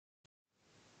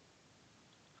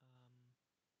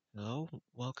Hello,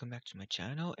 welcome back to my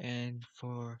channel. And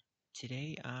for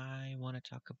today, I want to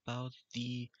talk about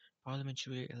the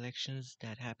parliamentary elections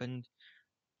that happened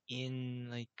in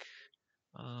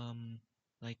um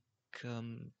like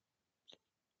um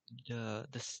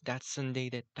that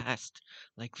Sunday that passed,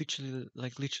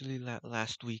 literally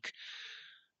last week.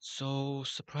 So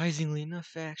surprisingly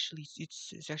enough, actually,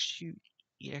 it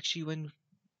actually went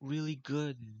really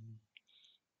good.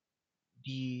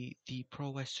 The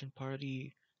pro-Western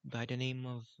party by the name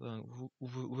of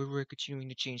we were continuing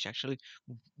to change actually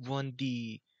won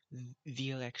the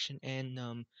election,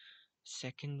 and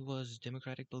second was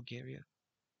Democratic Bulgaria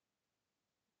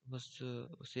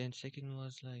and second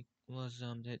was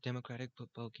the Democratic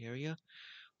Bulgaria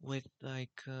with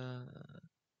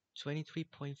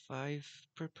 23.5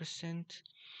 per percent.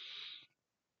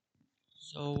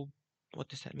 So what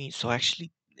does that mean? So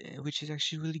actually, which is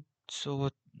actually really so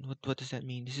what does that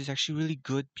mean? This is actually really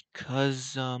good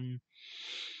because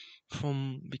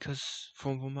from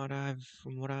what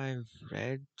I've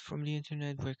read from the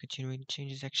internet, where continuing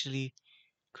change is actually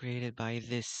created by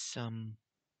this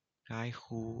guy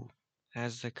who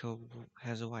has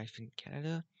has a wife in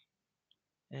Canada,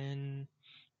 and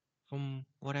from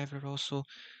what I've heard also,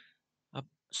 uh,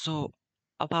 so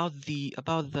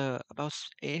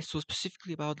so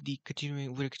specifically about the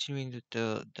continuing we're continuing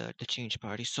the change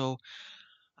party. So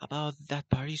about that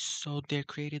party, so they're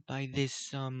created by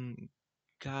this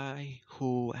guy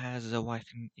who has a wife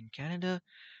in Canada,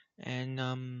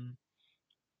 and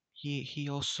he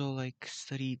also like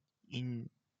studied in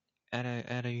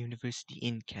at a university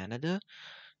in Canada,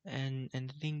 and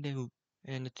the thing that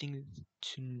and the thing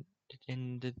to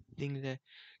and the thing that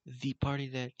the party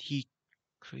that he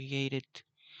created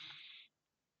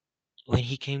when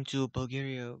he came to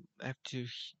Bulgaria after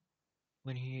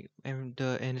when he and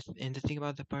the thing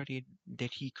about the party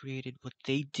that he created, what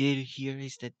they did here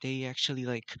is that they actually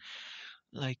like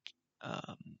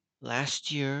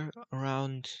last year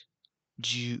around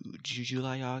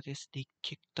July, August, they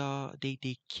kicked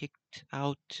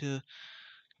out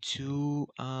two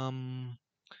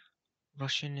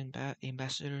Russian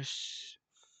ambassadors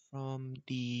from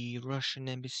the Russian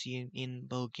embassy in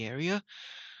Bulgaria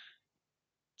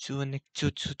to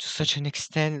such an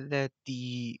extent that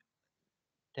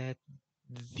that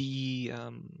the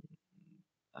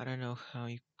I don't know how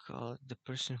you call it, the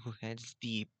person who heads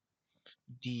the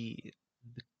the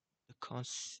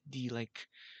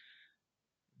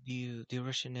the the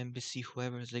Russian embassy,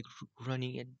 whoever is like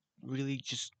running it, really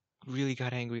just really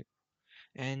got angry,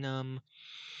 and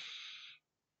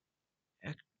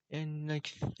ac-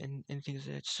 and and things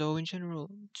like that. So in general,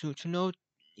 to note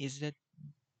is that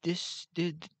this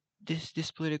did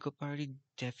this political party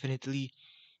definitely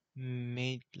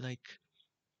made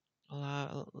a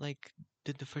lot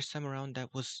the first time around,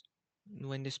 that was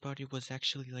when this party was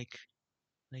actually like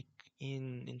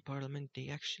in parliament. They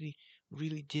actually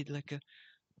really did like a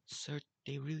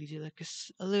they really did like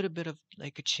a little bit of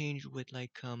like a change with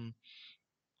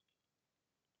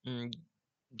mm,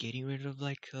 getting rid of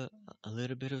a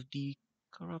little bit of the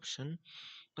corruption.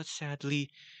 But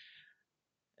sadly,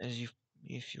 as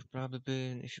if you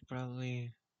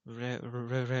probably read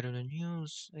on the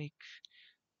news, like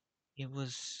it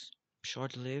was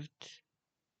short lived,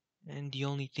 and the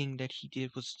only thing that he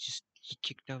did was just he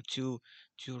kicked out two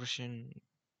Russian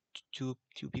two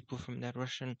people from that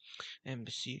Russian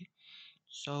embassy.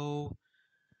 So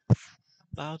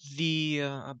about the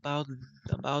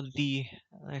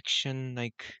election,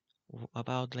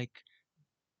 about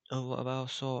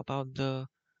about the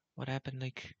what happened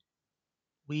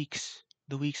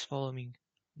the weeks following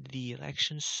the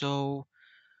election. So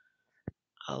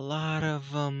a lot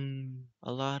of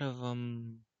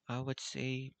I would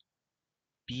say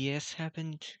BS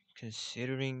happened,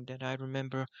 considering that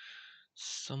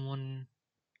someone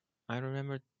I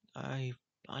remember I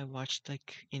I watched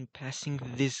like in passing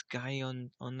this guy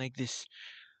on like this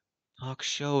talk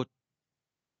show,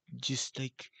 just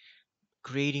like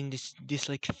creating this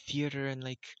like theater, and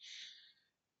like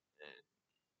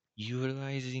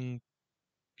utilizing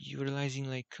utilizing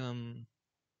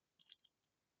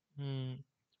mm,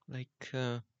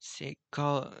 say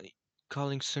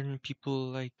calling certain people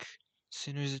like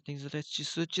sinners and things like that.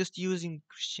 Just using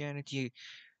Christianity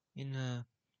in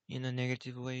a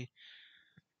negative way,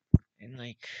 and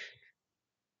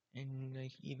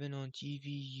even on TV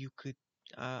you could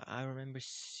I remember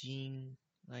seeing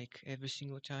like every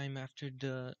single time after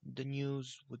the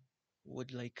news would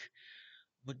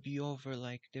would be over,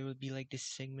 like there would be like this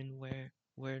segment where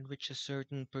in which a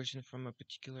certain person from a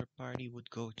particular party would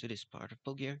go to this part of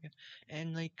Bulgaria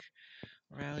and like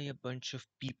rally a bunch of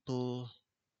people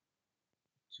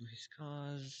to his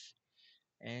cause,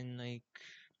 and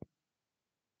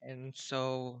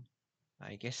so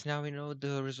I guess now we know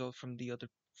the result from the other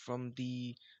from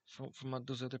what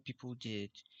those other people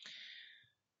did.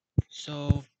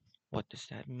 So what does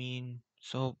that mean?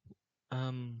 So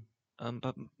um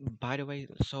but by the way,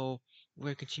 so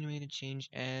we're continuing to change,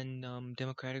 and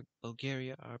Democratic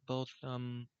Bulgaria are both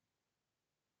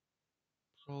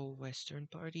pro-Western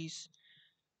parties,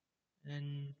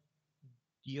 and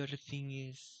the other thing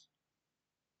is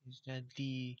that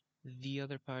the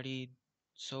other party.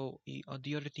 So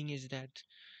the other thing is that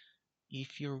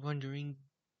if you're wondering,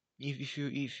 if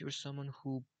you're someone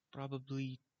who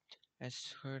probably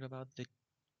has heard about the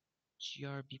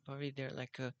GRB party, they're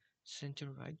like a center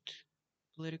right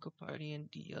political party, and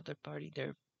the other party,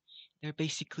 they're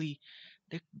basically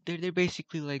they're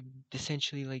basically like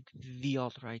essentially like the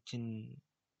alt right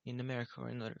in America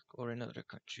or in other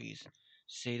countries, to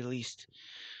say the least.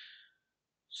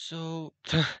 So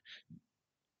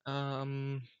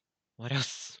um what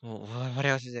else? What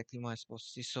else exactly am I supposed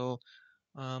to say? So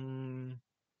um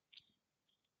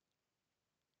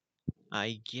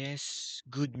I guess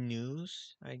good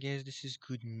news. I guess this is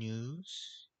good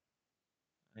news.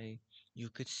 I You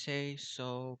could say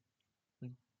so.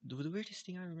 The weirdest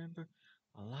thing I remember,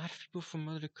 a lot of people from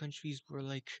other countries were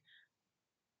like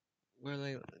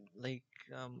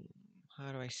um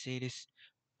how do I say this?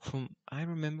 From I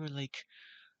remember like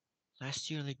last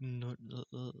year, like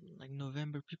like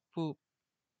November, people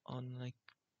on like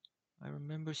I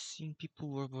remember seeing people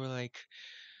were like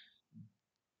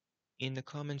in the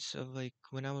comments of like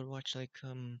when I would watch like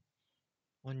on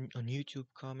YouTube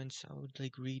comments, I would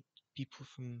like read people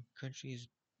from countries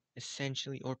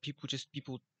essentially, or people.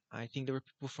 I think there were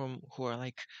people from who are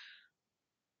like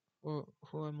or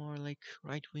who are more like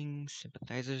right wing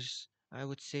sympathizers, I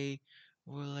would say,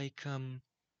 were like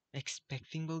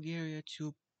expecting Bulgaria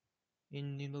to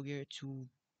in Bulgaria to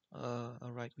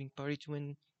a right wing party to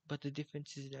win. But the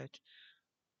difference is that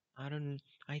I don't.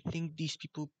 I think these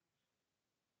people.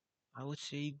 I would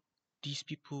say these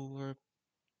people were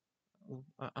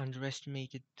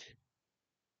underestimated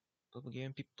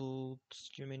Bulgarian people's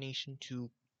determination to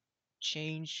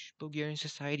change Bulgarian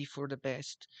society for the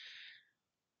best.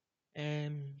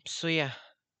 So yeah,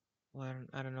 well,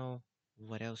 I don't know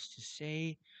what else to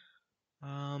say.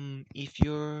 If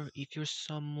you're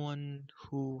someone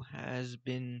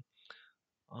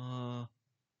uh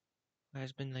who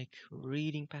has been like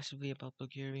reading passively about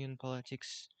Bulgarian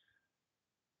politics,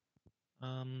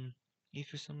 um,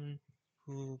 if you're someone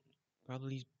who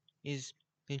probably is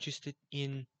interested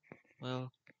in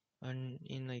well,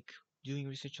 in like doing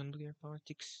research on Bulgarian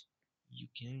politics, you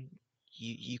can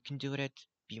you can do it.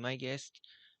 Be my guest.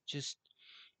 Just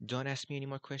don't ask me any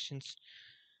more questions.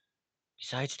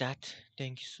 Besides that,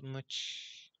 thank you so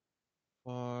much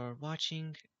for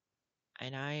watching.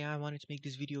 And I wanted to make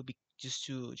this video just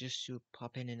to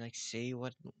pop in and like say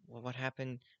what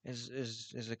happened as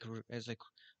like as like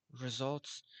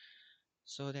results.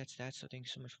 So that's that. So thank you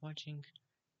so much for watching.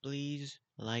 Please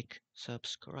like,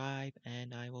 subscribe,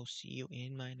 and I will see you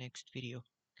in my next video.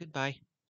 Goodbye.